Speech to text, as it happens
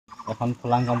এখন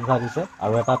ফুলাং গামোচা দিছে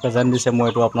আৰু এটা প্ৰেজেণ্ট দিছে। মই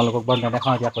এইটো আপোনালোকক বাৰু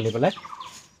নেদেখাওঁ এতিয়া খুলি পেলাই।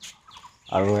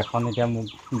 আৰু এখন এতিয়া মোক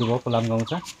দিব ফুলাং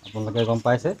গামোচা। আপোনালোকে গম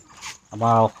পাইছে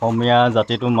আমাৰ অসমীয়া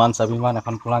জাতিটো মান স্বাভিমান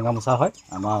এখন ফুলাং গামোচা হয়।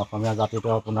 আমাৰ অসমীয়া জাতিটো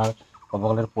আপোনাৰ ক'ব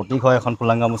গ'লে প্ৰতীক হয় এখন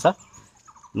ফুলাং গামোচা।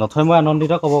 নথৈ মই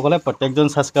আনন্দিত ক'ব গ'লে প্ৰত্যেকজন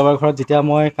ছাবস্ক্ৰাইবাৰ ঘৰত যেতিয়া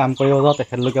মই কাম কৰিব যাওঁ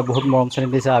তেখেতলোকে বহুত মৰম চেনেহ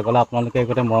দিছে। আগলৈ আপোনালোকে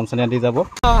গোটেই মৰম চেনেহ দি যাব।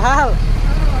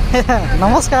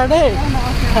 নমস্কাৰ দেই।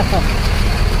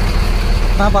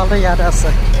 না পালটো ইয়াতে আছে।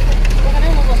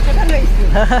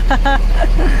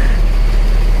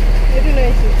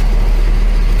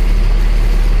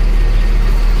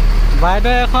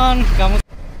 বাইদেউ এখন গামোচা।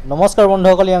 নমস্কাৰ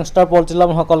বন্ধুসকল, য়াংষ্টাৰ পল্ট্ৰি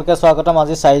সকলকে স্বাগতম।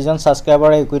 আজি 4জন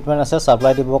ছাবস্ক্ৰাইবাৰে ইকুইপমেণ্ট আছে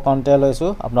ছাপ্লাই দিবৰ কাৰণতে লৈছোঁ।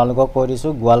 আপোনালোকক কৈ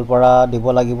দিছোঁ গোৱালপাৰা দিব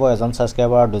লাগিব এজন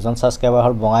ছাবস্ক্ৰাইবাৰ আৰু 2জন ছাবস্ক্ৰাইবাৰ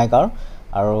হ'ল বঙাইগাঁৱৰ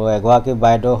আৰু এগৰাকী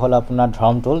বাইদেউ হ'ল আপোনাৰ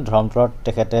ধৰমতোলত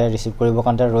তেখেতে ৰিচিভ কৰিবৰ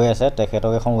কাৰণতে ৰৈ আছে।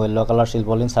 তেখেতক এখন য়েল্ল' কালাৰ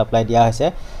চিলবলিন ছাপ্লাই দিয়া হৈছে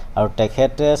আৰু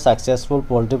তেখেতে ছাকচেছফুল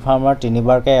পল্ট্ৰি ফাৰ্মাৰ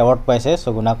 3বাৰকৈ এৱাৰ্ড পাইছে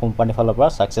চগুনা কোম্পানীৰ ফালৰ পৰা।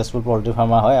 ছাকচেছফুল পল্ট্ৰি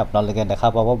ফাৰ্মাৰ হয়। আপোনালোকে দেখা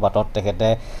পাব বাটত তেখেতে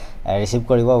ৰিচিভ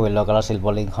কৰিব য়েল্ল' কালাৰ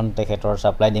চিলবলিনখন তেখেতৰ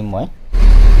ছাপ্লাই দিম মই।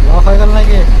 লগ হৈ গ'ল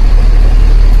নেকি?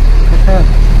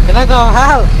 কেনেকুৱা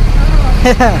ভাল?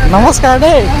 নমস্কাৰ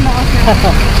দেই।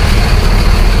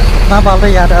 আপোনাৰ পালটো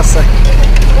ইয়াতে আছে।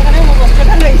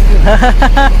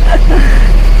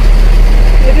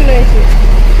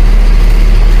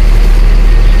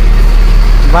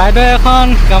 বাইদেউ এখন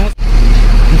গামোচা।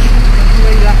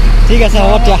 ঠিক আছে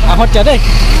হ'ব দিয়া, আহত দিয়া দেই।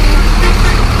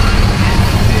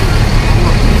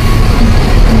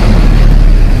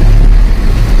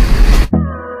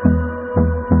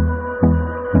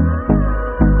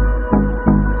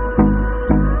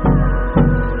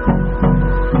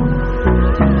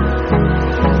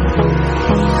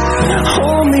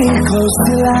 Close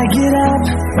till I get up,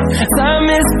 time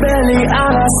is barely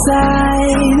on our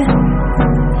side.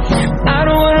 I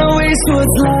don't wanna waste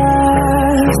what's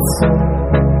left.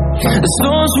 The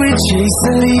storms we chase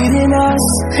are leading us,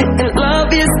 and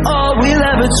love is all we'll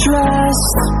ever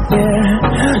trust. Yeah,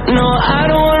 no, I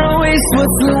don't wanna waste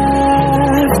what's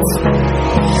left.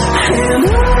 And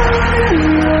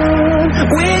on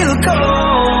we'll go,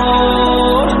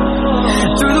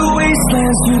 through the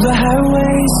wastelands, through the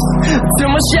highways, till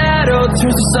my shadow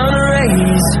turns to sun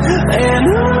rays. And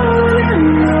on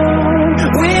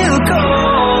we'll go,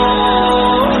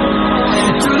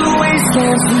 through the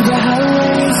wastelands, through the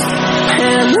highways.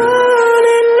 And on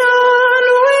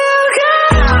we'll go.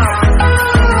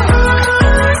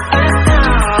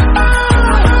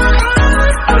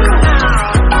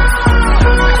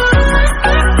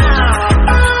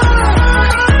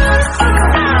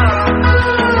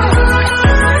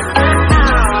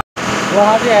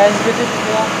 Guwahati ISBT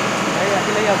গাড়ী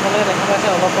আহিলেই আপোনালোকে দেখা পাইছে।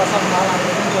 অলপ পাছত মাল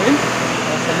unloading কৰিম।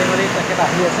 চেলিভাৰী তেখেত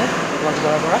আহি আছে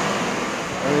গোৱালপাৰাৰ পৰা।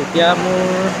 আৰু এতিয়া মোৰ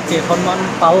কেইখনমান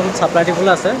পাল ছাপ্লাই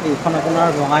দিবলৈ আছে। এইখন আপোনাৰ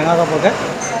বঙাইগাঁও যাবগৈ।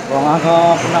 বঙাইগাঁও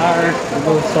আপোনাৰ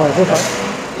চৰবোৰ হয়,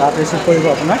 তাত ৰিচিভ কৰিব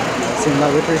আপোনাৰ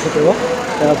চিমলাগুৰিত ৰিচিভ কৰিব।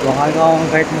 এতিয়া বঙাইগাঁও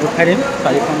গাড়ীত মই উঠাই দিম।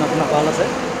 4খন আপোনাৰ পাল আছে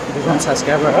 2জন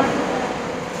ছাবস্ক্ৰাইবাৰৰ।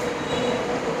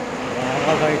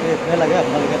 বঙাইগাঁও গাড়ীটো এইফালে লাগে,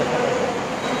 আপোনালোকে দেখা পাইছে।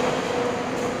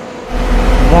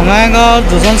 বঙাইগাঁৱত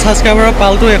 2জন ছাবস্ক্ৰাইবাৰৰ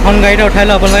পালটো এখন গাড়ীতে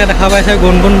উঠাইলোঁ। আপোনালোকে দেখা পাইছে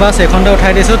গুণগুণ বাছ এইখনতে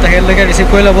উঠাই দিছোঁ। তেখেতলোকে ৰিচিভ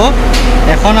কৰি ল'ব।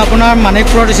 এখন আপোনাৰ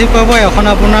মানিকপুৰত ৰিচিভ কৰিব, এখন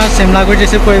আপোনাৰ চিমলাগুৰিত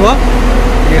ৰিচিভ কৰিব।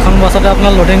 এইখন বাছতে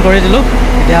আপোনাৰ লোডিং কৰি দিলোঁ।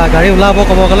 এতিয়া গাড়ী ওলাব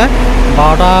ক'ব গ'লে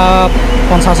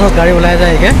 12:50 গাড়ী ওলাই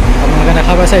যায়। আপোনালোকে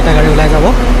দেখা পাইছে এতিয়া গাড়ী ওলাই যাব।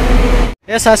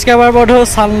 এই ছাবস্ক্ৰাইবাৰ বন্ধু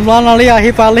চালমান আলি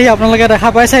আহি পালেহি। আপোনালোকে দেখা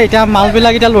পাইছে এতিয়া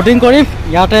মালবিলাক এতিয়া লোডিং কৰিম।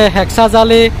 ইয়াতে হেক্সা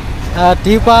জালি,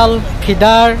 টিউপাল,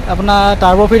 ফিডাৰ, আপোনাৰ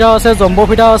টাৰ্বো ফিডাৰ আছে, জম্বো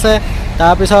ফিডাৰ আছে।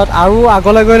 তাৰপিছত আৰু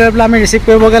আগলৈ গৈ লৈ পেলাই আমি ৰিচিভ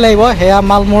কৰিবগৈ লাগিব। সেয়া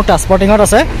মাল মোৰ ট্ৰান্সপৰ্টিঙত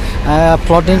আছে।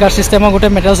 ফ্লটিং কাৰ্ড ছিষ্টেমৰ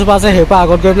গোটেই মেটেল চোপা আছে, সেইৰ পৰা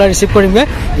আগত গৈ পেলাই ৰিচিভ কৰিমগৈ।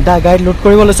 এতিয়া গাড়ীত লোড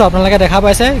কৰিব লৈছোঁ। আপোনালোকে দেখা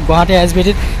পাইছে গুৱাহাটী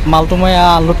ISBTত মালটো মই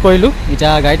আনলোড কৰিলোঁ।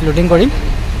 এতিয়া গাড়ীত লোডিং কৰিম।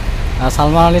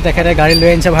 চালমান আলি তেখেতে গাড়ী লৈ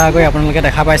আনিছে ভাড়া কৰি। আপোনালোকে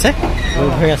দেখা পাইছে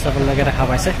লোড হৈ আছে। আপোনালোকে দেখা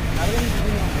পাইছে।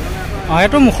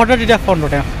 এইটো মুখতে তেতিয়া ফোনটো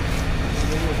তেওঁ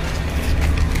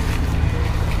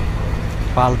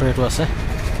পালটো এইটো আছে।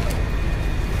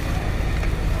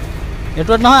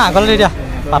 এইটো নহয়, আগলৈ দি দিয়া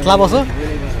পাতলা বস্তু।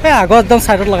 এই আগত একদম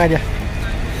ছাইডত লগাই দিয়া।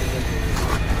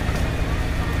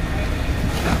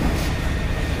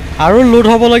 আৰু লোড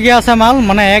হ'বলগীয়া আছে মাল,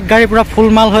 মানে এক গাড়ী পূৰা ফুল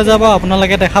মাল হৈ যাব।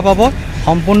 আপোনালোকে দেখা পাব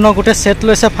সম্পূৰ্ণ গোটেই ছেট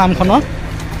লৈছে ফাৰ্মখনৰ।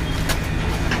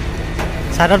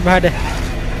 ছাইডত ভৰাই দে।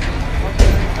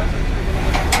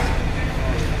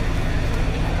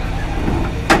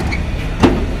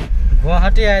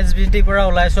 গুৱাহাটী ISBTৰ পৰা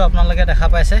ওলাইছোঁ। আপোনালোকে দেখা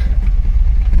পাইছে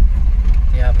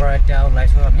ইয়াৰ পৰা এতিয়া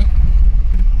ওলাইছোঁ আমি।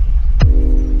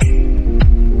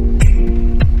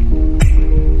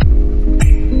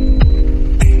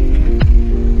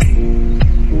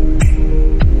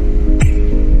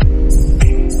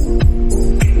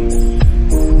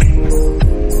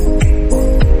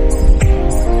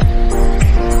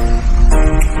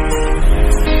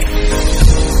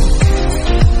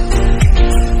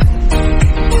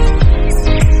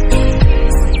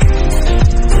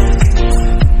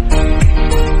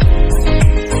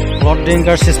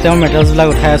 ড্ৰিংকাৰ চিষ্টেমৰ মেটেৰিয়েলছবিলাক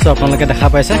উঠাই আছোঁ আপোনালোকে দেখা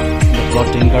পাইছে ব্লক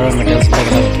ড্ৰিংকাৰৰ মেটেৰিয়েলছবিলাক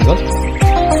উঠি গ'ল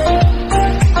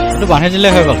এইটো বান্ধি দিলে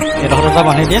হৈ গ'ল এইডোখৰত এটা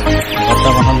বান্ধি দিয়ে ঘৰটা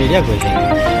বান্ধি দি দিয়া গৈ যায়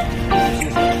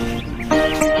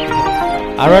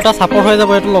আৰু এটা ছাপৰ্ট হৈ যাব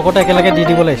এইটো লগতে একেলগে দি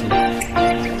দিব লাগিছিলে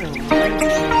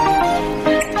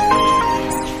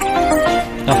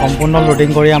সম্পূৰ্ণ লোডিং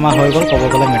কৰি আমাৰ হৈ গ'ল ক'ব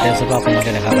গ'লে মেটেৰিয়েলছটো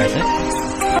আপোনালোকে দেখা পাইছে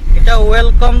এতিয়া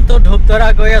ৱেলকাম টু ধূপধৰা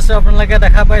গৈ আছোঁ আপোনালোকে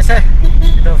দেখা পাইছে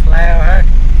এইটো ফ্লাইঅভাৰ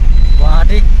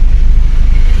গুৱাহাটী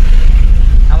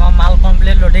আমাৰ মাল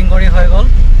কমপ্লিট লোডিং কৰি হৈ গ'ল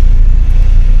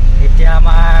এতিয়া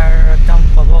আমাৰ একদম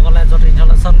ক'ব গ'লে য'ত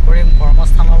ইনষ্টলেশ্যন কৰিম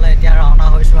কৰ্মস্থানলৈ এতিয়া ৰাওনা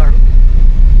হৈছোঁ আৰু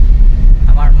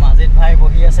আমাৰ মাজিদ ভাই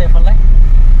বহি আছে এইফালে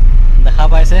দেখা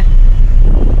পাইছে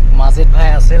মাজিদ ভাই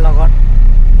আছে লগত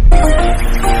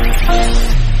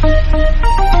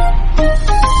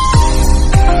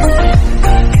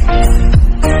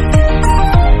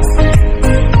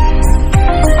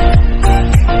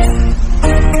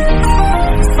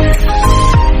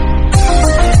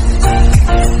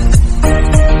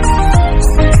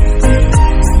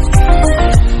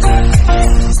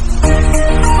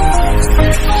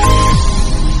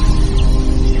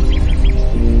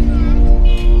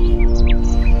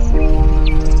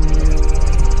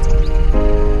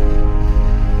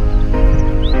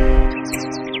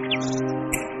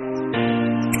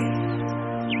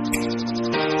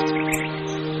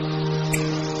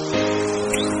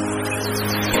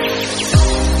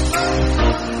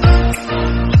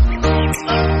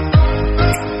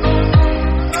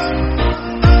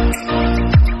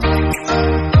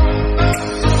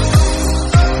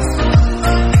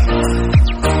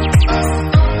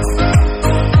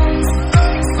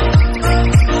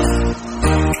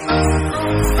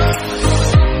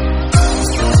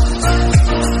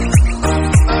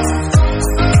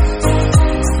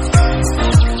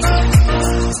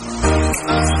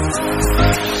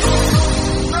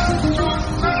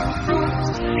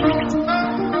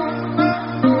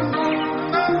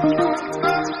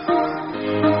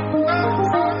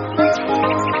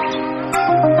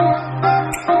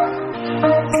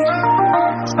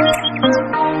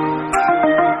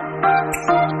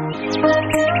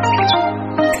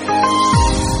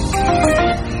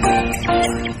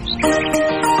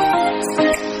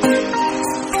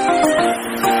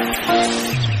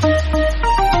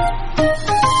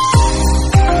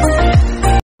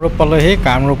ৰূপ পালোহি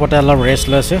কামৰূপতে অলপ ৰেষ্ট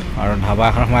লৈছোঁ আৰু ধাবা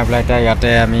এখন সোমাই পেলাই এতিয়া ইয়াতে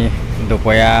আমি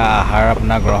দুপৰীয়া আহাৰ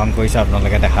আপোনাৰ গ্ৰহণ কৰিছোঁ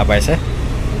আপোনালোকে দেখা পাইছে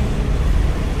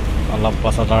অলপ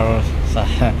পাছত আৰু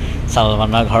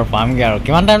চালমানৰ ঘৰ পামগৈ আৰু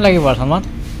কিমান টাইম লাগিব চালমান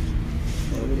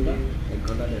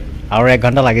আৰু 1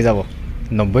 ঘণ্টা লাগি যাব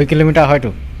 90 কিলোমিটাৰ হয়তো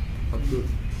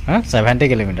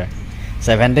 70 কিলোমিটাৰ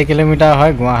 70 কিলোমিটাৰ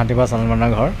হয় গুৱাহাটীৰ পৰা চালমানৰ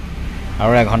ঘৰ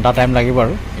আৰু 1 ঘণ্টা টাইম লাগিব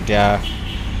আৰু এতিয়া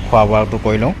খোৱা বোৱাটো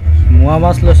কৰি লওঁ মোৱা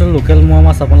মাছ লৈছোঁ লোকেল মোৱা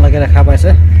মাছ আপোনালোকে দেখা পাইছে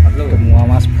মোৱা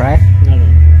মাছ ফ্ৰাই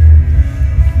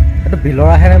এইটো বিলৰ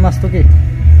আহেৰে মাছটো কি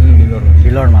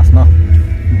বিলৰ মাছ ন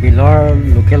বিলৰ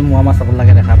লোকেল মোৱা মাছ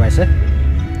আপোনালোকে দেখা পাইছে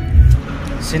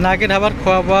চিনাকি ধাবাত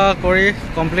খোৱা বোৱা কৰি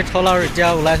কমপ্লিট হ'ল আৰু এতিয়া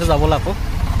ওলাইছোঁ যাবলৈ আকৌ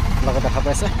আপোনালোকে দেখা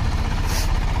পাইছে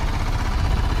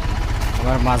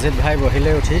আমাৰ মাজিদ ভাই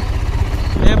বহিলে উঠি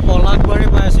এই পলাশবাৰী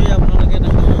পাইছোঁ আপোনালোকে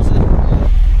দেখা পাইছে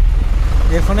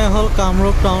এইখনে হ'ল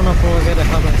কামৰূপ টাউন আপোনালোকে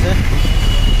দেখা পাইছে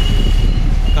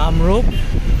কামৰূপ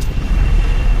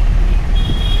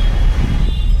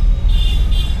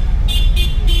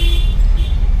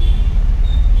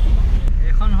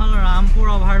এইখন হ'ল ৰামপুৰ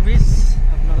অভাৰব্ৰিজ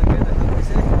আপোনালোকে দেখা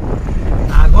পাইছে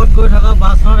আগত গৈ থকা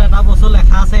বাছখনত এটা বস্তু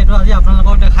লেখা আছে এইটো আজি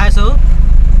আপোনালোকক দেখাইছোঁ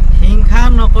হিংসা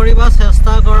নকৰিবা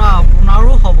চেষ্টা কৰা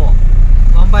আপোনাৰো হ'ব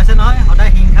গম পাইছে নহয়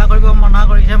সদায় হিংসা কৰিব মনা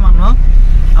কৰিছে মানুহক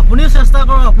আপুনিও চেষ্টা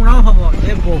কৰক আপোনাৰো হ'ব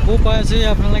এই বকু পাইছে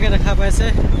আপোনালোকে দেখা পাইছে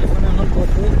এইখনে হ'ল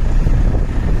বকু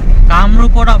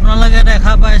কামৰূপত আপোনালোকে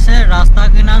দেখা পাইছে ৰাস্তা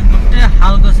কিনাৰত গোটেই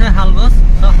হাল গছ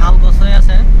চব হাল গছই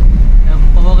আছে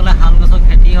ক'ব গ'লে হাল গছৰ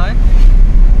খেতি হয়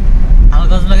হাল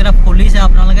গছবিলাক এটা ফুলিছে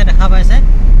আপোনালোকে দেখা পাইছে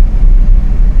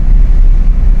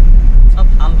চব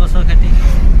হাল গছৰ খেতি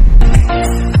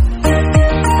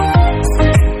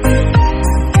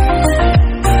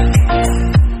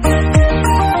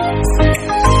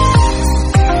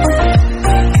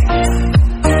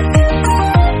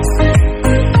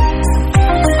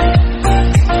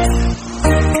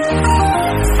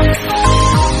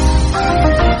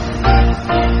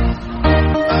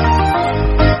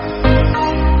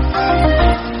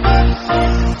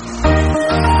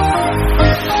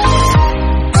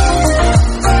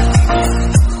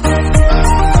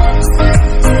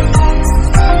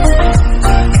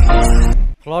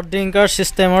ড্ৰিংকাৰ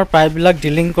চিষ্টেমৰ পাইপবিলাক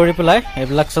ডিলিং কৰি পেলাই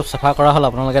এইবিলাক চব চাফা কৰা হ'ল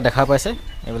আপোনালোকে দেখা পাইছে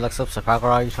এইবিলাক চব চাফা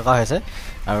কৰা থকা হৈছে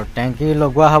আৰু টেংকি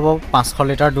লগোৱা হ'ব 500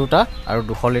 লিটাৰ দুটা আৰু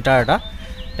 200 লিটাৰ এটা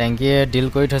টেংকিয়ে ডিল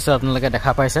কৰি থৈছে আপোনালোকে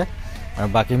দেখা পাইছে আৰু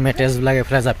বাকি মেটেজবিলাক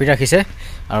এফালে জাপি ৰাখিছে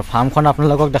আৰু ফাৰ্মখন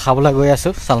আপোনালোকক দেখাবলৈ গৈ আছো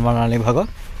সালমান আলী ভাগত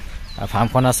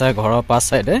ফাৰ্মখন আছে ঘৰৰ পাছ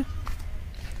সাইডে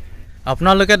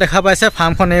আপোনালোকে দেখা পাইছে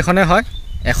ফাৰ্মখন এইখনে হয়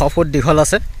 100 ফুট দীঘল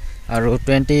আছে আৰু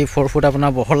 24 ফুট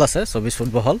আপোনাৰ বহল আছে 24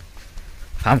 ফুট বহল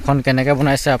ফাৰ্মখন কেনেকৈ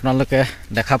বনাইছে আপোনালোকে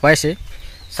দেখা পাইছে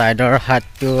সাইডৰ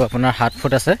হাতটো আপোনাৰ 7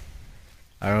 ফুট আছে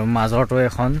আৰু মাজৰটো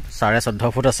এখন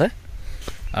 14.5 ফুট আছে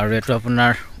আৰু এটো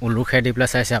আপোনাৰ উলু খেদি প্লাস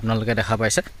চাইছে আপোনালোকে দেখা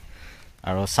পাইছে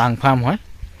আৰু সাং ফাৰ্ম হয়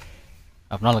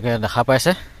আপোনালোকে দেখা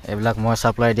পাইছে এইবিলাক মই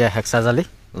সাপ্লাই দিয়া হেক্সা জালি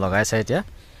লগাইছে এতিয়া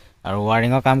আৰু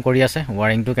ওয়াৰিংৰ কাম কৰি আছে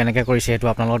ওয়াৰিংটো কেনেকৈ কৰিছে এটো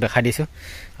আপোনালোকক দেখাই দিছো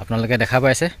আপোনালোকে দেখা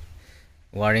পাইছে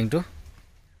ওয়াৰিংটো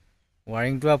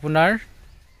আপোনাৰ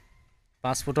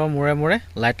 5 ফুটৰ মুৰে মুৰে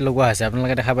লাইট লগোৱা আছে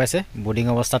আপোনালোকে দেখা পাইছে বুডিং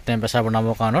অৱস্থাত টেম্পাৰেচাৰ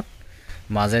বনাবৰ কাৰণত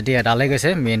মাজেদি এডালে গৈছে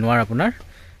মেইন ওয়াৰ আপোনাৰ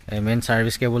মেইন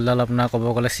সাৰ্ভিস কেবলডাল আপোনাৰ ক'ব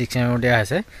গ'লে 6 mm দিয়া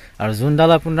আছে আৰু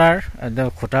যোনডাল আপোনাৰ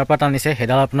খুটাৰ পৰা টানিছে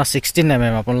হেডাল আপোনাৰ 16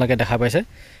 mm আপোনালোকে দেখা পাইছে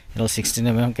এডাল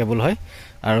 16 mm কেবল হয়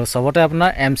আৰু সবতে আপোনাৰ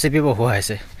MCB বহুৱা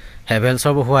আছে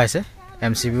হেভেলছৰ বহুৱা আছে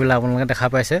MCB বিলাক আপোনালোকে দেখা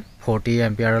পাইছে 40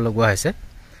 এম্পিয়াৰৰ লগোৱা আছে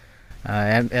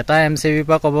এটা MCB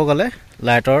পৰা ক'ব গ'লে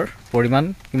লাইটৰ পৰিমাণ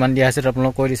কিমান দিয়া আছে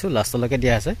আপোনালোক কৈ দিছো লাষ্টলৈকে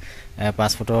দিয়া আছে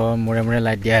 5 ফুটৰ মুৰে মুৰে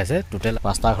লাইট দিয়া আছে টোটেল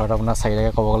 5টা ঘৰত আপোনাৰ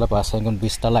চাৰিটাকে ক'ব গ'লে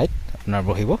 5-20টা লাইট আপোনাৰ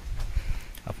বহিব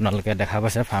আপোনালোকে দেখা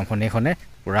পাইছে ফাৰ্মখন এইখনে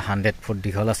পুৰা 100 ফুট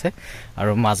দীঘল আছে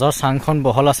আৰু মাজৰ চাংখন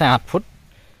বহল আছে 8 ফুট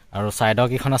আৰু সাইডৰ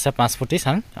কিখন আছে 5 ফুটি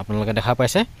চাং আপোনালোকে দেখা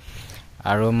পাইছে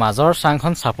আৰু মাজৰ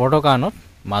চাংখন সাপোৰ্টৰ কাৰণত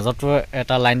মাজতো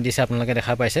এটা লাইন দিছে আপোনালোকে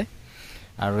দেখা পাইছে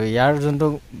আৰু ইয়াৰ যোনটো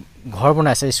ঘৰ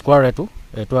বনাইছে স্কোয়াৰ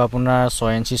এটো আপোনাৰ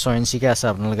 6 ইঞ্চি কে আছে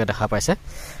আপোনালোকে দেখা পাইছে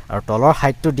আৰু তলৰ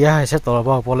হাইটটো দিয়া হৈছে তলৰ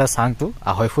পৰা ওপৰলৈ চাংটো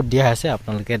 2.5 ফুট দিয়া আছে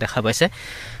আপোনালোকে দেখা পাইছে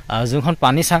আৰু যোনখন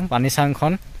পানী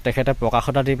চাংখন তেখেতে পকা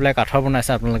খটা দি পেলাই কাঠৰ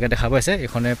বনাইছে আপোনালোকে দেখা পাইছে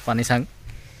এখনে পানী চাং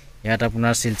ইয়াত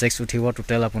আপোনাৰ সিলচেক্স উঠিব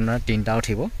টোটেল আপোনাৰ 3টা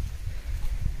উঠিব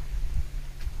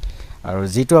আৰু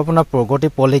যেটো আপোনাৰ প্ৰগতি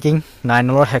পলিকিং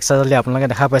 9 হেক্সা জালি আপোনালোকে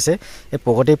দেখা পাইছে এই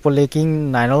প্ৰগতি পলিকিং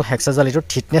 9 হেক্সা জালিটো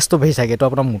থিকনেসটো বেছি থাকে এটো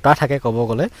আপোনাৰ মোটা থাকে ক'ব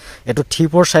গ'লে এটো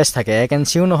 3/4 সাইজ থাকে 1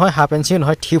 ইঞ্চিও নহয় 1/2 ইঞ্চিও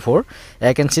নহয় 3/4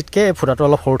 1 ইঞ্চিতকে ফুটাটো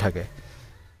অলপ সৰু থাকে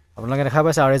আপোনালোকে দেখা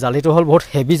পাইছে আৰু এই জালিটো হল বহুত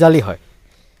হেভি জালি হয়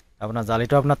আপোনাৰ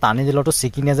জালিটো আপোনাৰ টানি দিলটো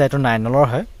সিকিনে যায় এটো 9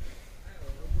 হয়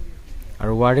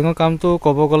আৰু ওয়াৰিংৰ কামটো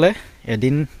ক'ব গ'লে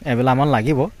এদিন এবেলা মান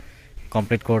লাগিব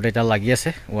কমপ্লিট কৰোতে এটা লাগি আছে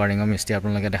ওয়াৰিংৰ মিস্ত্ৰী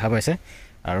আপোনালোকে দেখা পাইছে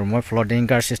আৰু মই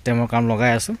ফ্লডিংকাৰ সিস্টেমৰ কাম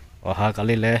লগাই আছো অহা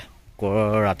কালিলে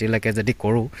ৰাতিলৈকে যদি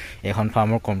কৰো এখন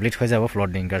ফাৰ্মৰ কমপ্লিট হৈ যাব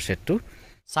ফ্লডিংকাৰ সেটটো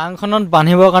চাংখনত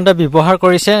বান্ধিবৰ কাৰণে ব্যৱহাৰ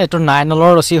কৰিছে এটো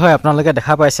 9 ৰছী হয় আপোনালোকে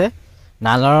দেখা পাইছে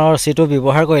 9 ৰছীটো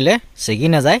ব্যৱহাৰ কৰিলে ছিগি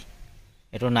না যায়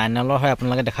এটো 9 হয়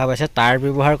আপোনালোকে দেখা পাইছে তাৰ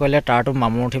ব্যৱহাৰ কৰিলে তাৰটো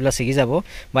মামুৰ উঠিবলৈ ছিগি যাব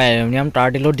বা এলুমিনিয়াম তাৰ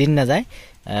দিলেও দিন না যায়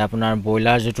আপোনাৰ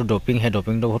বয়লাৰ যেটো ডপিং হে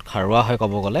ডপিংটো বহুত খাৰুৱা হয়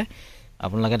ক'ব গ'লে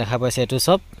আপোনালোকে দেখা পাইছে এটো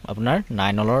সব আপোনাৰ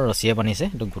 9 ৰছীয়ে বানিছে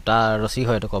এটো গোটা ৰছী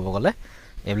হয় এটো ক'ব গ'লে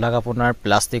এইবিলাক আপোনাৰ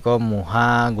প্লাষ্টিকৰ মুহা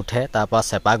গুঠে তাৰপা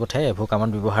চেপা গুঠে এভু কামত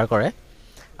ব্যৱহাৰ কৰে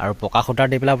আৰু পকা খুটা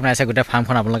দি পেলাই বনাইছে গোটে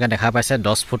ফাৰ্মখন আপোনালোকে দেখা পাইছে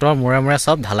 10 ফুটৰ মুৰে মুৰে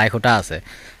সব ঢালাই খুটা আছে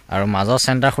আৰু মাজৰ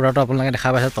সেন্টাৰ খুটাটো আপোনালোকে দেখা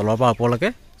পাইছে তলৰ পৰা ওপৰলৈকে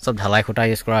সব ঢালাই খুটা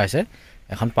ইউজ কৰা হৈছে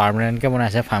এখন পাৰ্মানেন্ট কে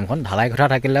বনাইছে ফাৰ্মখন ঢালাই খুটা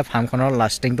থাকিলে ফাৰ্মখনৰ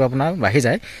লাষ্টিংটো আপোনাৰ বাঢ়ি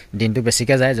যায় দিনটো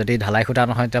বেছিকে যায় যদি ঢালাই খুটা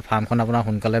নহয় তে ফাৰ্মখন আপোনাৰ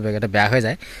সোনকালে বেগতে বেয়া হৈ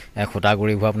যায় খুটা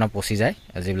গুৰিবোৰ আপোনাৰ পচি যায়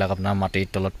যিবিলাক আপোনাৰ মাটিৰ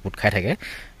তলত পুট খাই থাকে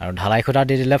আৰু ঢালাই খুটা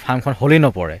দি দিলে ফাৰ্মখন হলি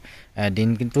নপৰে দিন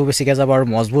কিন্তু বেছিকে যাব আৰু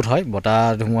মজবুত হয় বটা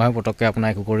ধুমুহা পটককে আপোনাৰ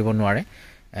একো কৰিব নোৱাৰে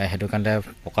হেতু কাৰণে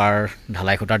পকাৰ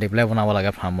ঢালাই খুটা দি পেলাই বনাব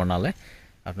লাগে ফাৰ্ম বনালে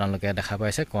আপোনালোকে দেখা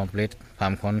পাইছে কমপ্লিট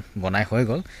ফাৰ্মখন বনাই হৈ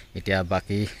গ'ল এতিয়া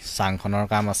বাকি চাংখনৰ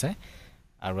কাম আছে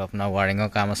আৰু আপোনাৰ ওয়াৰিংৰ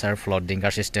কাম আছে আৰু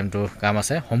ফ্লডিংকাৰ সিস্টেমটো কাম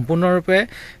আছে সম্পূৰ্ণৰূপে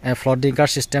ফ্লডিংকাৰ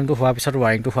সিস্টেমটো হোৱাৰ পিছত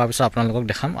ওয়াৰিংটো হোৱাৰ পিছত আপোনালোকক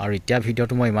দেখাম আৰু এতিয়া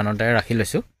ভিডিওটো মই ইমানতে ৰাখি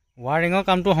লৈছো ওয়াৰিংৰ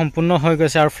কামটো সম্পূৰ্ণ হৈ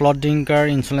গৈছে আৰু ফ্লডিংকাৰ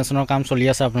ইনসুলেশনৰ কাম চলি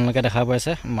আছে আপোনালোকে দেখা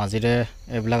পাইছে মাজিৰে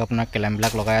এইবিলাক আপোনাৰ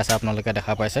কেলেমবিলাক লগাই আছে আপোনালোকে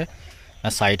দেখা পাইছে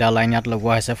 4টা লাইন ইয়াত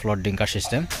লগোৱা হৈছে ফ্লডিংকাৰ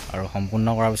সিস্টেম আৰু সম্পূৰ্ণ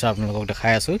কৰাৰ পিছত আপোনালোকক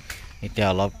দেখাই আছো এতিয়া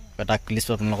অলপ এটা ক্লিপ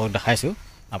আপোনালোকক দেখাইছো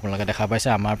আপোনালোকে দেখা পাইছে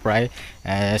আমাৰ প্ৰায়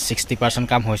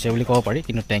 60% কাম হৈছে বুলি ক'ব পাৰি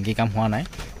কিন্তু টেংকি কাম হোৱা নাই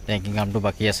টেংকি কামটো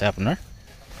বাকি আছে আপোনাৰ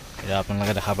এটা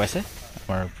আপোনালোকে দেখা পাইছে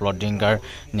আপোনাৰ ফ্লডিংকাৰ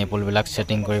নিপল বিলাক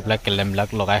সেটিং কৰি পেলাই কেলেম বিলাক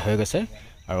লগাই হৈ গৈছে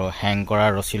আৰু হ্যাং কৰা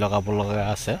ৰছী লগাব লগা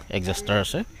আছে এডজাস্টাৰ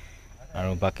আছে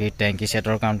আৰু বাকি টেংকি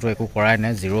সেটৰ কামটো একো কৰাই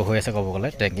নাই জিৰো হৈ আছে ক'ব গ'লে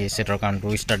টেংকি সেটৰ কামটো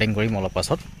ষ্টাৰ্টিং কৰিম অলপ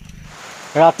পাছত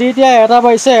ৰাতি এতিয়া 1টা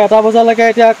বাজিছে 1টা বজালৈকে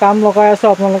এতিয়া কাম লগাই আছো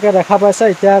আপোনালোকে দেখা পাইছে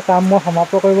এতিয়া কাম মই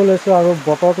সমাপ্ত কৰিব লৈছো আৰু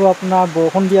বতৰটো আপোনাৰ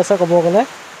বৰষুণ দি আছে ক'ব গ'লে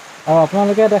আৰু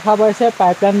আপোনালোকে দেখা পাইছে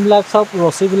পাইপলাইন বিলাক সব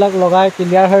ৰছী বিলাক লগাই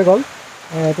ক্লিয়াৰ হৈ গ'ল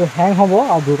এইটো হেং হ'ব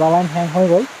আৰু দুটা লাইন হেং হৈ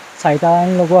গ'ল, 4টা লাইন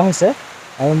লগোৱা হৈছে।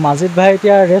 আৰু মাজিদ ভাই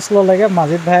এতিয়া ৰেষ্ট ল'লেগৈ।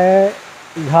 মাজিদ ভাই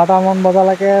 11টামান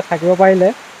বজালৈকে থাকিব পাৰিলে,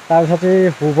 তাৰপিছত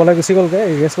শুবলৈ গুচি গ'লগৈ,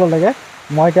 ৰেষ্ট ল'লেগৈ।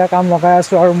 মই এতিয়া কাম লগাই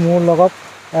আছোঁ আৰু মোৰ লগত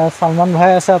চালমান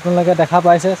ভাই আছে, আপোনালোকে দেখা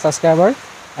পাইছে ছাবস্ক্ৰাইবাৰ।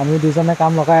 আমি দুজনে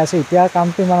কাম লগাই আছোঁ। এতিয়া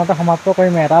কামটো ইমানতে সমাপ্ত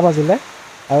কৰিম, 1টা বাজিলে।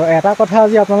 আৰু এটা কথা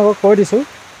আজি আপোনালোকক কৈ দিছোঁ,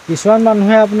 কিছুমান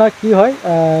মানুহে আপোনাৰ কি হয়,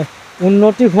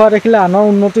 উন্নতি হোৱা দেখিলে আনৰ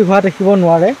উন্নতি হোৱা দেখিব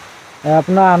নোৱাৰে।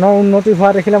 আপোনাৰ আনৰ উন্নতি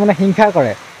হোৱা দেখিলে মানে হিংসা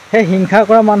কৰে। সেই হিংসা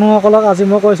কৰা মানুহসকলক আজি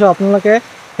মই কৈছোঁ, আপোনালোকে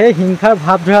সেই হিংসাৰ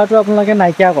ভাৱধাৰাটো আপোনালোকে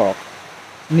নাইকিয়া কৰক।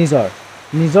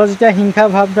 নিজৰ যেতিয়া হিংসা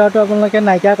ভাৱধাৰাটো আপোনালোকে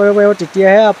নাইকিয়া কৰিব পাৰিব,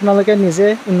 তেতিয়াহে আপোনালোকে নিজে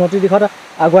উন্নতিৰ দিশত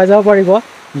আগুৱাই যাব পাৰিব।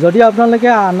 যদি আপোনালোকে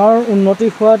আনৰ উন্নতি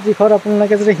হোৱাৰ দিশত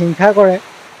আপোনালোকে যদি হিংসা কৰে,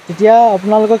 তেতিয়া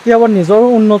আপোনালোকৰ কি হ'ব, নিজৰো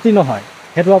উন্নতি নহয়।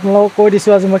 সেইটো আপোনালোকক কৈ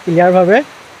দিছোঁ আজি মই ক্লিয়াৰভাৱে।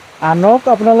 আনক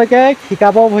আপোনালোকে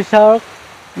শিকাব বিচাৰক,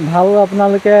 ভাল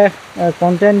আপোনালোকে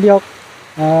কণ্টেণ্ট দিয়ক,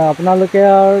 আপোনালোকে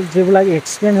যিবিলাক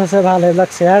এক্সপিৰিয়েঞ্চ আছে ভাল, সেইবিলাক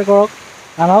শ্বেয়াৰ কৰক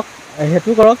আনক,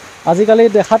 সেইটো কৰক। আজিকালি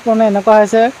দেখাত মানে এনেকুৱা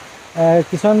হৈছে,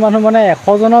 কিছুমান মানুহ মানে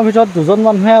 100জনৰ ভিতৰত 2জন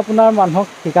মানুহে আপোনাৰ মানুহক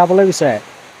শিকাবলৈ বিচাৰে,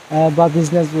 বা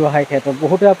বিজনেছ ব্যৱসায় ক্ষেত্ৰত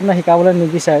বহুতে আপোনাৰ শিকাবলৈ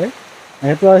নিবিচাৰে।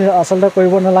 সেইটো আচলতে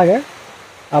কৰিব নালাগে।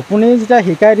 আপুনি যেতিয়া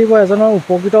শিকাই দিব, এজনৰ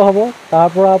উপকৃত হ'ব, তাৰ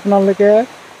পৰা আপোনালোকে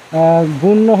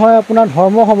গুণ নহয় আপোনাৰ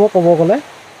ধৰ্ম হ'ব ক'ব গ'লে।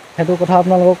 সেইটো কথা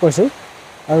আপোনালোকক কৈছোঁ।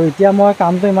 আৰু এতিয়া মই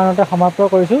কামটো ইমানতে সমাপ্ত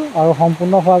কৰিছোঁ, আৰু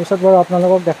সম্পূৰ্ণ হোৱাৰ পিছত বাৰু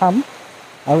আপোনালোকক দেখাম।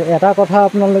 আৰু এটা কথা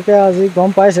আপোনালোকে আজি গম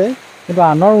পাইছে, কিন্তু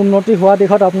আনৰ উন্নতি হোৱা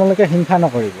দিশত আপোনালোকে হিংসা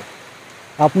নকৰিব।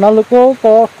 আপোনালোকেও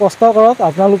কষ্ট কৰক,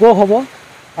 আপোনালোকেও হ'ব।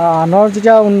 আনৰ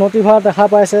যেতিয়া উন্নতি হোৱা দেখা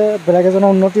পাইছে, বেলেগ এজনৰ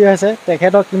উন্নতি হৈছে,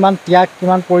 তেখেতৰ কিমান ত্যাগ,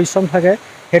 কিমান পৰিশ্ৰম থাকে,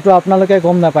 সেইটো আপোনালোকে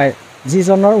গম নাপায়।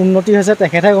 যিজনৰ উন্নতি হৈছে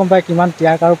তেখেতহে গম পায় কিমান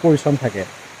ত্যাগ আৰু পৰিশ্ৰম থাকে।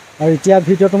 আৰু এতিয়া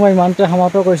ভিডিঅ'টো মই ইমানতে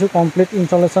সমাপ্ত কৰিছোঁ। কমপ্লিট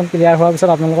ইনষ্টলেশ্যন ক্লিয়াৰ হোৱাৰ পিছত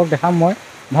আপোনালোকক দেখাম মই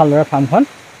ভালদৰে ফাৰ্মখন।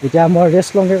 এতিয়া মই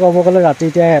ৰেষ্ট লওঁগৈ, ক'ব গ'লে ৰাতি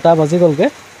এতিয়া 1টা বাজি গ'লগৈ।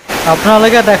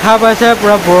 আপোনালোকে দেখা পাইছে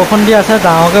পূৰা বৰষুণ দি আছে,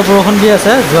 ডাঙৰকৈ বৰষুণ দি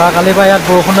আছে। যোৱাকালিৰ পৰা ইয়াত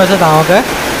বৰষুণ হৈছে ডাঙৰকৈ,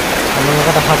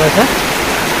 আপোনালোকে দেখা পাইছে।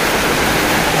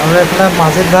 আৰু এইফালে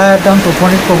মাজিদ ভাই একদম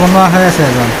টোপনিত ক'ব নোৱাৰা হৈ আছে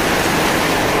এজন।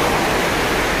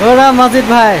 মাজিদ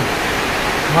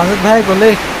ভাই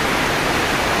গ'লেই।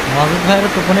 মাজিদ ভাইটো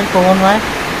টোপনিত ক'ব নোৱাৰে,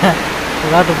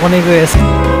 পূৰা টোপনি গৈ আছে।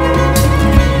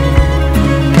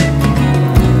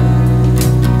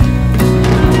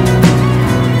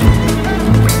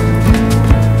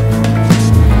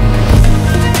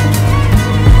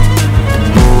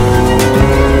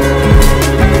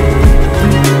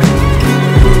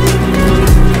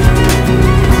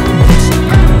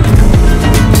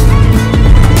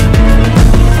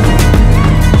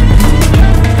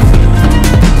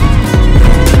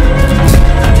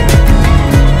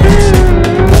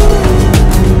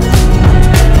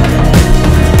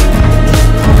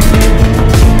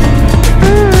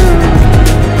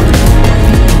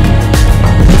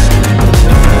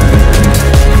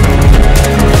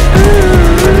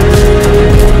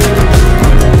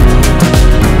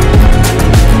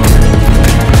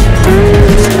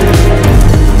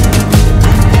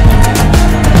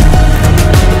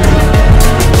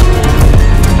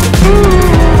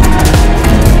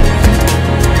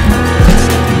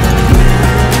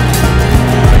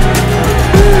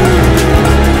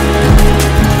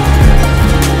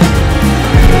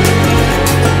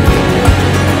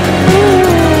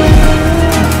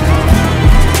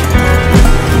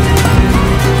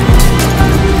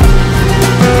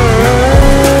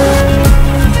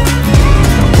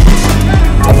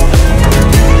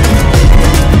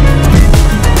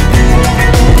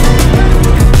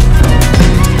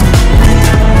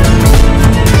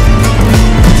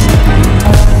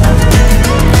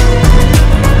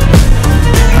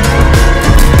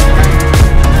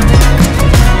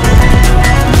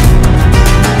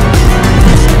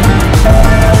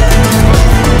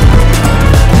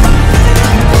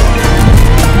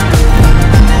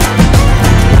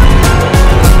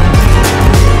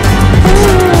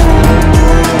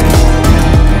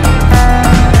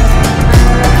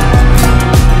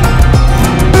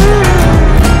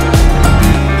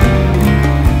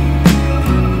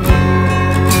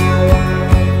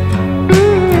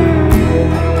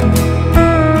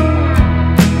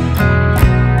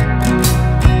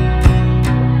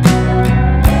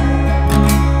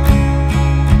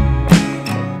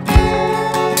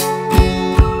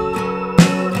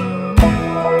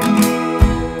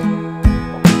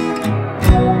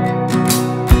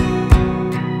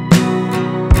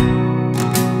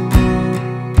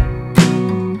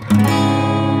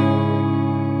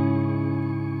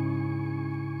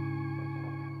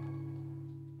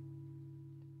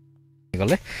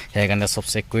 গ'লে সেইকাৰণে চব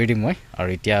চেক কৰি দিম মই। আৰু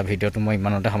এতিয়া ভিডিঅ'টো মই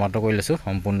ইমানতে সমাপ্ত কৰি লৈছোঁ।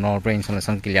 সম্পূৰ্ণৰূপে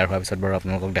ইনষ্টলেশ্যন ক্লিয়াৰ হোৱাৰ পিছত বাৰু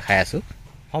আপোনালোকক দেখাই আছোঁ।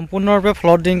 সম্পূৰ্ণৰূপে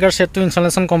ফ্ল'ৰ ড্ৰিংকাৰ ছেটটো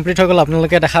ইনষ্টলেশ্যন কমপ্লিট হৈ গ'ল।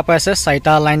 আপোনালোকে দেখা পাইছে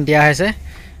 4টা লাইন দিয়া হৈছে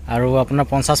আৰু আপোনাৰ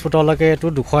 50 ফুটলৈকে এইটো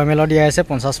 200 ml দিয়া হৈছে।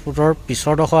 50 ফুটৰ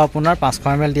পিছৰডোখৰ আপোনাৰ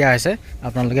 500 ml দিয়া হৈছে,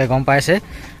 আপোনালোকে গম পাইছে।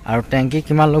 আৰু টেংকি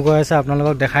কিমান লগোৱা হৈছে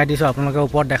আপোনালোকক দেখাই দিছোঁ। আপোনালোকে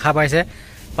ওপৰত দেখা পাইছে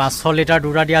 500 লিটাৰ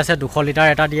দুটা দিয়া আছে, 200 লিটাৰ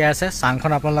এটা দিয়া আছে।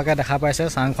 চাংখন আপোনালোকে দেখা পাইছে,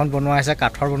 চাংখন বনোৱা হৈছে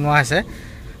কাঠৰ বনোৱা হৈছে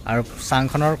আৰু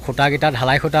চাংখনৰ খুঁটাকেইটা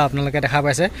ঢালাই খুঁটা আপোনালোকে দেখা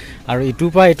পাইছে। আৰু ইটোৰ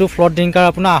পৰা এইটো ফ্ল'ৰ ড্ৰিংকাৰ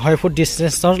আপোনাৰ 2.5 ফুট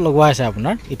ডিষ্টেঞ্চত লগোৱা হৈছে।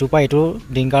 আপোনাৰ ইটোৰ পৰা এইটো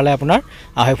ড্ৰিংকাৰলৈ আপোনাৰ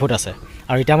 2.5 ফুট আছে।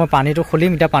 আৰু এতিয়া মই পানীটো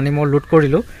খুলিম, এতিয়া পানী মই লোড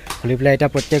কৰিলোঁ, খুলি পেলাই এতিয়া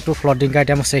প্ৰত্যেকটো ফ্ল'ৰ ড্ৰিংকাৰ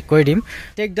এতিয়া মই চেক কৰি দিম।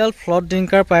 প্ৰত্যেকডাল ফ্ল'ৰ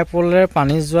ড্ৰিংকাৰ পাইপলৈ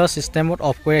পানী যোৱা ছিষ্টেমত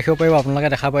অফ কৰি ৰাখিব পাৰিব। আপোনালোকে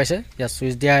দেখা পাইছে ইয়াত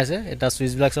চুইচ দিয়া আছে, এতিয়া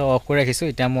চুইচবিলাক চব অফ কৰি ৰাখিছোঁ।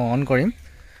 এতিয়া মই অন কৰিম,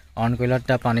 অন কৰিলে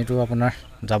এতিয়া পানীটো আপোনাৰ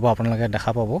যাব, আপোনালোকে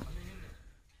দেখা পাব।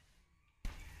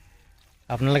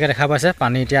 আপোনালোকে দেখা পাইছে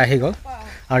পানী এতিয়া আহি গ'ল।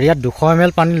 আৰু ইয়াত 200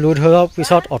 ml পানী লোড হোৱাৰ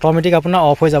পিছত অট'মেটিক আপোনাৰ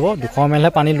অফ হৈ যাব। 200 ml হে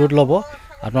পানী লোড ল'ব,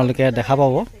 আপোনালোকে দেখা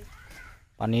পাব।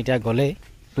 পানী এতিয়া গ'লেই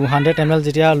 200 ml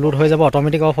যেতিয়া লোড হৈ যাব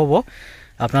অট'মেটিক অফ হ'ব।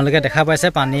 আপোনালোকে দেখা পাইছে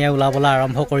পানীয়ে ওলাবলৈ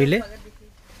আৰম্ভ কৰিলে।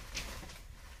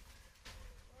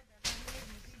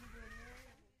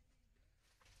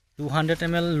 টু 200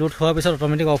 ml লোড হোৱাৰ পিছত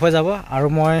অট'মেটিক অফ হৈ যাব। আৰু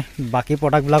মই বাকী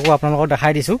প্ৰডাক্টবিলাকো আপোনালোকক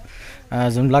দেখাই দিছোঁ,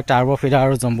 যোনবিলাক টাৰ্বো ফিডাৰ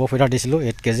আৰু জম্বো ফিডাৰ দিছিলোঁ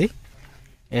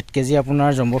 8 কেজি আপোনাৰ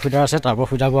জম্বো ফিডাৰ আছে, টাৰ্বো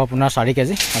ফিডাৰবোৰ আপোনাৰ 4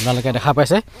 কেজি। আপোনালোকে দেখা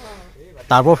পাইছে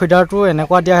টাৰ্বো ফিডাৰটো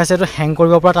এনেকুৱা দিয়া হৈছে, এইটো হেং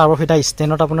কৰিব পৰা টাৰ্বো ফিডাৰ,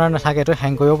 ষ্টেণ্ডত আপোনাৰ নাথাকে, এইটো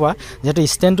হেং কৰিব পৰা। যিহেতু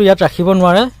ষ্টেণ্ডটো ইয়াত ৰাখিব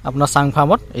নোৱাৰে আপোনাৰ চাং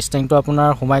ফাৰ্মত, ষ্টেণ্ডটো আপোনাৰ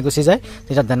সোমাই গুচি যায়,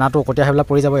 তেতিয়া দানাটো উকটীয়া হৈ পেলাই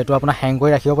পৰি যাব। এইটো আপোনাৰ হেং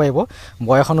কৰি ৰাখিব পাৰিব।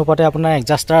 বয়স অনুপাতে আপোনাৰ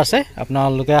এডজাষ্টাৰ আছে,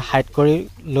 আপোনালোকে হাইট কৰি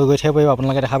লৈ গৈ থাকিব পাৰিব।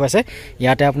 আপোনালোকে দেখা পাইছে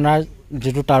ইয়াতে আপোনাৰ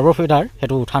যিটো টাৰ্বো ফিডাৰ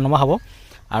সেইটো উঠা নমা হ'ব।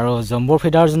 আৰু জম্বো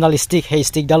ফিডাৰ যোনডাল ষ্টিক, সেই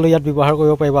ষ্টিকডালো ইয়াত ব্যৱহাৰ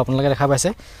কৰিব পাৰিব। আপোনালোকে দেখা পাইছে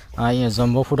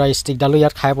জম্বো ফিডাৰ ষ্টিকডালো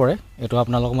ইয়াত খাই পৰে। এইটো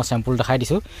আপোনালোকক মই চেম্পুল দেখাই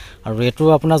দিছোঁ। আৰু এইটো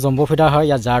আপোনাৰ জম্বো ফিডাৰ হয়,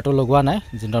 ইয়াত জাৰটো লগোৱা নাই,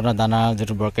 যোনটো আপোনাৰ দানা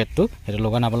যিটো ব্ৰকেটটো সেইটো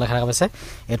লগোৱা নাই। আপোনালোকে দেখা পাইছে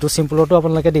এইটো চিম্পুলতো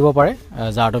আপোনালোকে দিব পাৰে,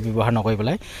 জাৰটো ব্যৱহাৰ নকৰি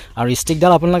পেলাই। আৰু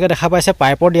ষ্টিকডাল আপোনালোকে দেখা পাইছে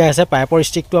পাইপৰ দিয়া আছে, পাইপৰ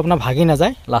ষ্টিকটো আপোনাৰ ভাগি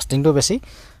নাযায়, লাষ্টিংটো বেছি।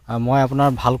 মই আপোনাৰ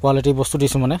ভাল কোৱালিটিৰ বস্তু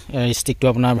দিছোঁ, মানে ষ্টিকটো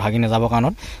আপোনাৰ ভাগি নাযাবৰ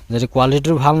কাৰণত। যদি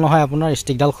কোৱালিটিটো ভাল নহয় আপোনাৰ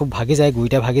ষ্টিকডাল খুব ভাগি যায়,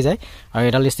 গুৰিতে ভাগি যায়। আৰু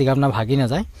এডাল ষ্টিক আপোনাৰ ভাগি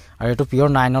নাযায়। আৰু এইটো পিয়ৰ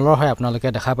 9L হয়, আপোনালোকে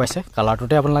দেখা পাইছে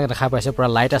কালাৰটোতে আপোনালোকে দেখা পাইছে পূৰা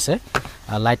লাইট আছে,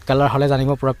 লাইট কালাৰ হ'লে জানিব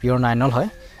পূৰা পিয়ৰ 9L হয়।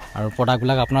 আৰু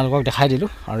প্ৰডাক্টবিলাক আপোনালোকক দেখাই দিলোঁ।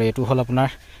 আৰু এইটো হ'ল আপোনাৰ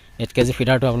 8 কেজি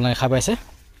ফিডাৰটো আপোনালোকে দেখা পাইছে,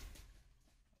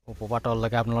 ওপৰৰ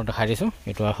তললৈকে আপোনালোকক দেখাই দিছোঁ।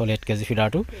 এইটো হ'ল 8 কেজি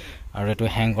ফিডাৰটো। আৰু এইটো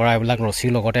হেং কৰা এইবিলাক ৰছী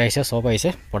লগতে আহিছে, চব আহিছে,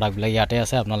 প্ৰডাক্টবিলাক ইয়াতে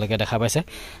আছে, আপোনালোকে দেখা পাইছে।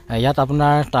 ইয়াত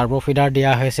আপোনাৰ টাৰ্বো ফিডাৰ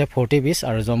দিয়া হৈছে 40 পিচ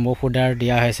আৰু জম্বো ফিডাৰ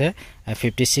দিয়া হৈছে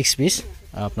 56 পিচ।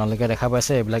 আপোনালোকে দেখা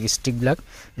পাইছে এইবিলাক ষ্টিকবিলাক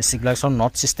চব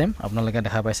নট ছিষ্টেম, আপোনালোকে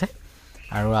দেখা পাইছে।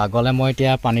 আৰু আগলৈ মই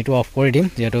এতিয়া পানীটো অফ কৰি দিম,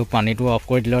 যিহেতু পানীটো অফ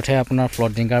কৰি দিলতহে আপোনাৰ ফ্ল'ৰ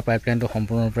ড্ৰিংকাৰ পাইপলাইনটো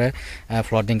সম্পূৰ্ণৰূপে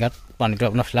ফ্ল'ৰ ড্ৰিংকাৰত পানীটো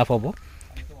আপোনাৰ ফিল আপ হ'ব।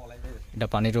 এতিয়া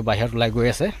পানীটো বাহিৰত ওলাই গৈ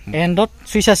আছে, এণ্ডত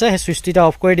চুইচ আছে, সেই চুইচটো এতিয়া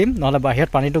অফ কৰি দিম, নহ'লে বাহিৰত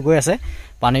পানীটো গৈ আছে।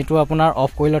 পানীটো আপোনাৰ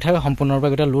অফ কৰিলতহে সম্পূৰ্ণৰূপে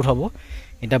গোটেই লোড হ'ব।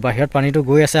 এতিয়া বাহিৰত পানীটো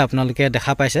গৈ আছে, আপোনালোকে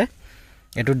দেখা পাইছে।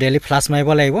 এইটো ডেইলি ফ্লাছ মাৰিব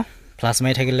লাগিব, ফ্লাছ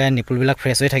মাৰি থাকিলে নিপুলবিলাক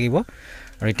ফ্ৰেছ হৈ থাকিব।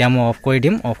 আৰু এতিয়া মই অফ কৰি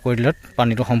দিম, অফ কৰি দিলত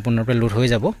পানীটো সম্পূৰ্ণৰূপে লোড হৈ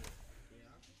যাব।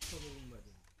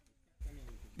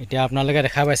 এতিয়া আপোনালোকে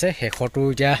দেখা পাইছে শেষৰটো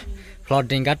এতিয়া ফ্ল'ৰ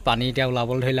ড্ৰিংকাৰত পানী এতিয়া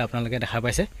ওলাবলৈ ধৰিলে, আপোনালোকে দেখা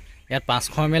পাইছে। ইয়াত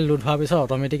 500 ml লোড হোৱাৰ পিছত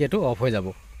অট'মেটিক এইটো অফ হৈ যাব।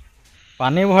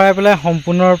 পানী ভৰাই পেলাই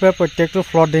সম্পূৰ্ণৰূপে প্ৰত্যেকটো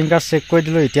ফ্ল'ৰ ড্ৰিংকাৰ চেক কৰি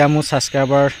দিলোঁ। এতিয়া মোৰ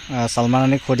ছাবস্ক্ৰাইবাৰ ছালমান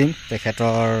আলীক সুধিম,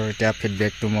 তেখেতৰ এতিয়া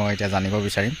ফিডবেকটো মই এতিয়া জানিব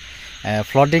বিচাৰিম।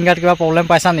 ফ্ল'ৰ ড্ৰিংকাৰত কিবা প্ৰব্লেম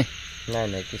পাইছা নি?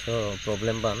 নাই, কিছু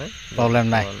প্ৰব্লেম পোৱা নাই। প্ৰব্লেম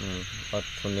নাই, বহুত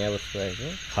ধুনীয়া বস্তু আহিছে।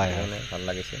 হয়,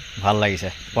 ভাল লাগিছে।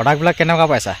 প্ৰডাক্টবিলাক কেনেকুৱা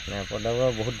পাইছা?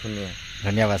 প্ৰডাক্টবোৰ বহুত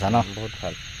ধুনীয়া পাইছা ন? বহুত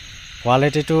ভাল।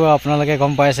 কোৱালিটিটো আপোনালোকে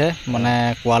গম পাইছে, মানে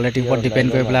কোৱালিটিৰ ওপৰত ডিপেণ্ড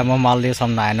কৰি পেলাই মই মাল দিওঁ, চব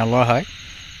 9L হয়,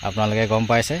 আপোনালোকে গম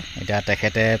পাইছে। এতিয়া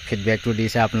তেখেতে ফিডবেকটো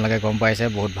দিছে, আপোনালোকে গম পাইছে,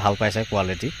 বহুত ভাল পাইছে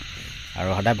কোৱালিটি। আৰু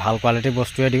সদায় ভাল কোৱালিটিৰ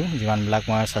বস্তুৱে দিওঁ, যিমানবিলাক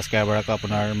মই ছাবস্ক্ৰাইবাৰক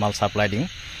আপোনাৰ মাল ছাপ্লাই দিওঁ।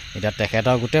 এতিয়া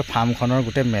তেখেতৰ গোটেই ফাৰ্মখনৰ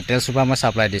গোটেই মেটেৰিয়েলছৰ পৰা মই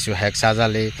ছাপ্লাই দিছোঁ, হেক্সা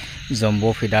জালি, jumbo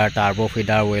feeder, turbo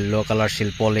feeder, yellow colour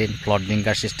চিলপলিন, floor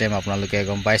drinker system, আপোনালোকে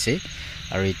গম পাইছেই।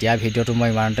 আৰু এতিয়া ভিডিঅ'টো মই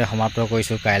ইমানতে সমাপ্ত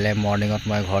কৰিছোঁ। কাইলৈ মৰ্ণিঙত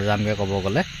মই ঘৰ যামগৈ ক'ব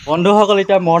গ'লে। বন্ধুসকল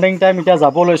এতিয়া মৰ্ণিং টাইম এতিয়া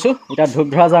যাব লৈছোঁ, এতিয়া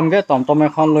ধূপধৰা যামগৈ, টমটম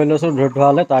এখন লৈ লৈছোঁ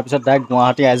ধূপধৰালৈ, তাৰপিছত ডাইৰেক্ট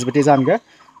গুৱাহাটী ISBT যামগৈ।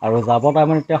 আৰু যাব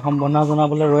টাইমত এতিয়া সম্বৰ্ধনা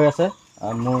জনাবলৈ ৰৈ আছে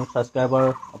মোৰ ছাবস্ক্ৰাইবাৰ,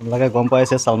 আপোনালোকে গম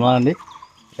পাইছে ছালমান আলী।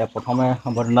 এতিয়া প্ৰথমে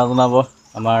সম্বৰ্ধনা জনাব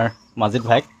আমাৰ মাজিদ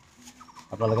ভাইক,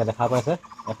 আপোনালোকে দেখা পাইছে।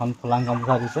 এখন ফুলাং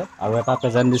গামোচা দিছে আৰু এটা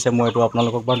প্ৰেজেণ্ট দিছে, মই এইটো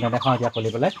আপোনালোকক বাৰু নেদেখাওঁ এতিয়া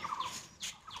খুলি পেলাই।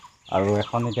 আৰু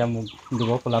এখন এতিয়া মোক দিব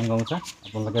ফুলাম গামোচা,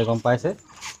 আপোনালোকে গম পাইছে।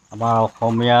 আমাৰ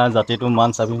অসমীয়া জাতিটো মান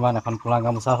স্বাভিমান এখন ফুলাং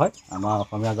গামোচা হয়, আমাৰ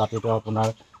অসমীয়া জাতিটো আপোনাৰ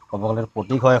ক'ব গ'লে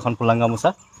প্ৰতীক হয় এখন ফুলাং গামোচা।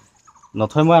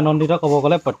 নথৈ মই আনন্দিত ক'ব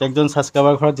গ'লে প্ৰত্যেকজন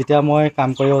ছাবস্ক্ৰাইবাৰ ঘৰত যেতিয়া মই কাম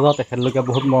কৰিব যাওঁ তেখেতলোকে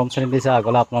বহুত মৰম চেনেহ দিছে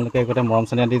আগলৈ আপোনালোকে গোটেই মৰম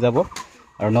চেনেহ দি যাব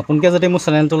আৰু নতুনকৈ যদি মোৰ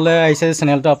চেনেলটোলৈ আহিছে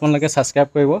চেনেলটো আপোনালোকে ছাবস্ক্ৰাইব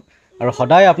কৰিব আৰু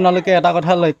সদায় আপোনালোকে এটা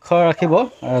কথা লক্ষ্য ৰাখিব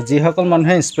যিসকল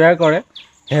মানুহে ইনস্পায়াৰ কৰে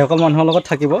সেইসকল মানুহৰ লগত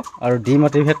থাকিব আৰু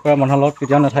ডিমটিভেট কৰা মানুহৰ লগত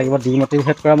কেতিয়াও নাথাকিব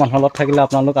ডিমটিভেট কৰা মানুহৰ লগত থাকিলে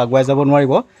আপোনালোক আগুৱাই যাব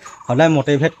নোৱাৰিব সদায়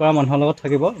মটিভেট কৰা মানুহৰ লগত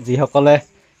থাকিব যিসকলে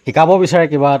শিকাব বিচাৰে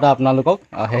কিবা এটা আপোনালোকক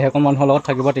সেইসকল মানুহৰ লগত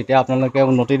থাকিব তেতিয়া আপোনালোকে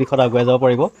উন্নতিৰ দিশত আগুৱাই যাব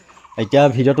পাৰিব এতিয়া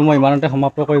ভিডিঅ'টো মই ইমানতে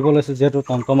সমাপ্ত কৰিব লৈছোঁ যিহেতু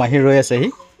টমটম আহি ৰৈ আছেহি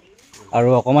আৰু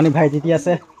অকণমানি ভাইটি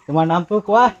আছে তোমাৰ নামটো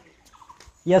কোৱা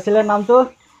কি আছিলে নামটো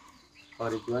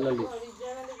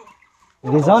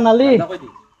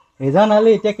ৰিজন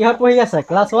আলী এতিয়া কিহত পঢ়ি আছে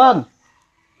ক্লাছ 1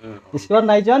 স্কুলত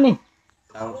নাই যোৱা নি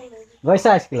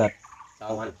গৈছা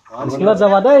স্কুলত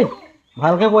যাবা দেই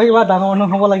ভালকৈ পঢ়িবা ডাঙৰ মানুহ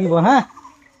হ'ব লাগিব হা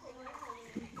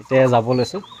এতিয়া যাব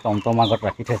লৈছোঁ টমটম আগত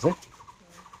ৰাখি থৈছে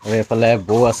আৰু এইফালে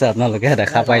বৌ আছে আপোনালোকে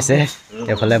দেখা পাইছে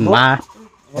এইফালে মা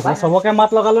চবকে মাত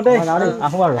লগালোঁ দেই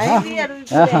আহোঁ আৰু হা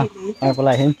এইফালে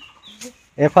আহিম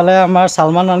এইফালে আমাৰ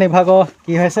চালমান আলী ভাগৰ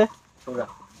কি হৈছে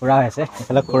খুৰা হৈছে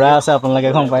এইফালে খুৰা আছে আপোনালোকে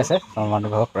গম পাইছে চালমান আলী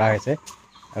ভাগৰ খুৰা হৈছে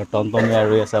আৰু টমটমীয়া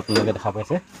ৰৈ আছে আপোনালোকে দেখা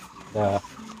পাইছে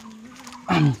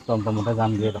টমটমতে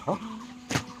যাম দিয়ে দেখক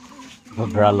বহুত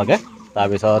ধৰাৰ লাগে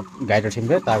তাৰপিছত গাড়ীত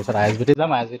উঠিমগৈ তাৰপিছত ISBT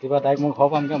যাম ISBTৰ পৰা ডাইৰেক্ট মোৰ ঘৰ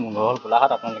পামগৈ মোৰ ঘৰ হ'ল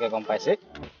গোলাঘাট আপোনালোকে গম পাইছে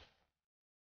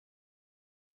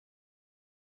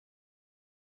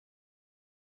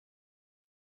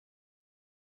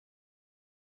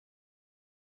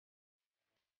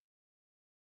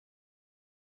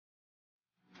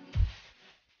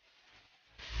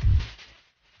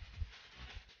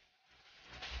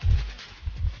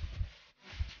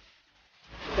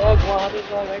গুৱাহাটীৰ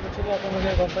পৰা গাড়ীত উঠিব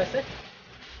আপোনালোকে গম পাইছে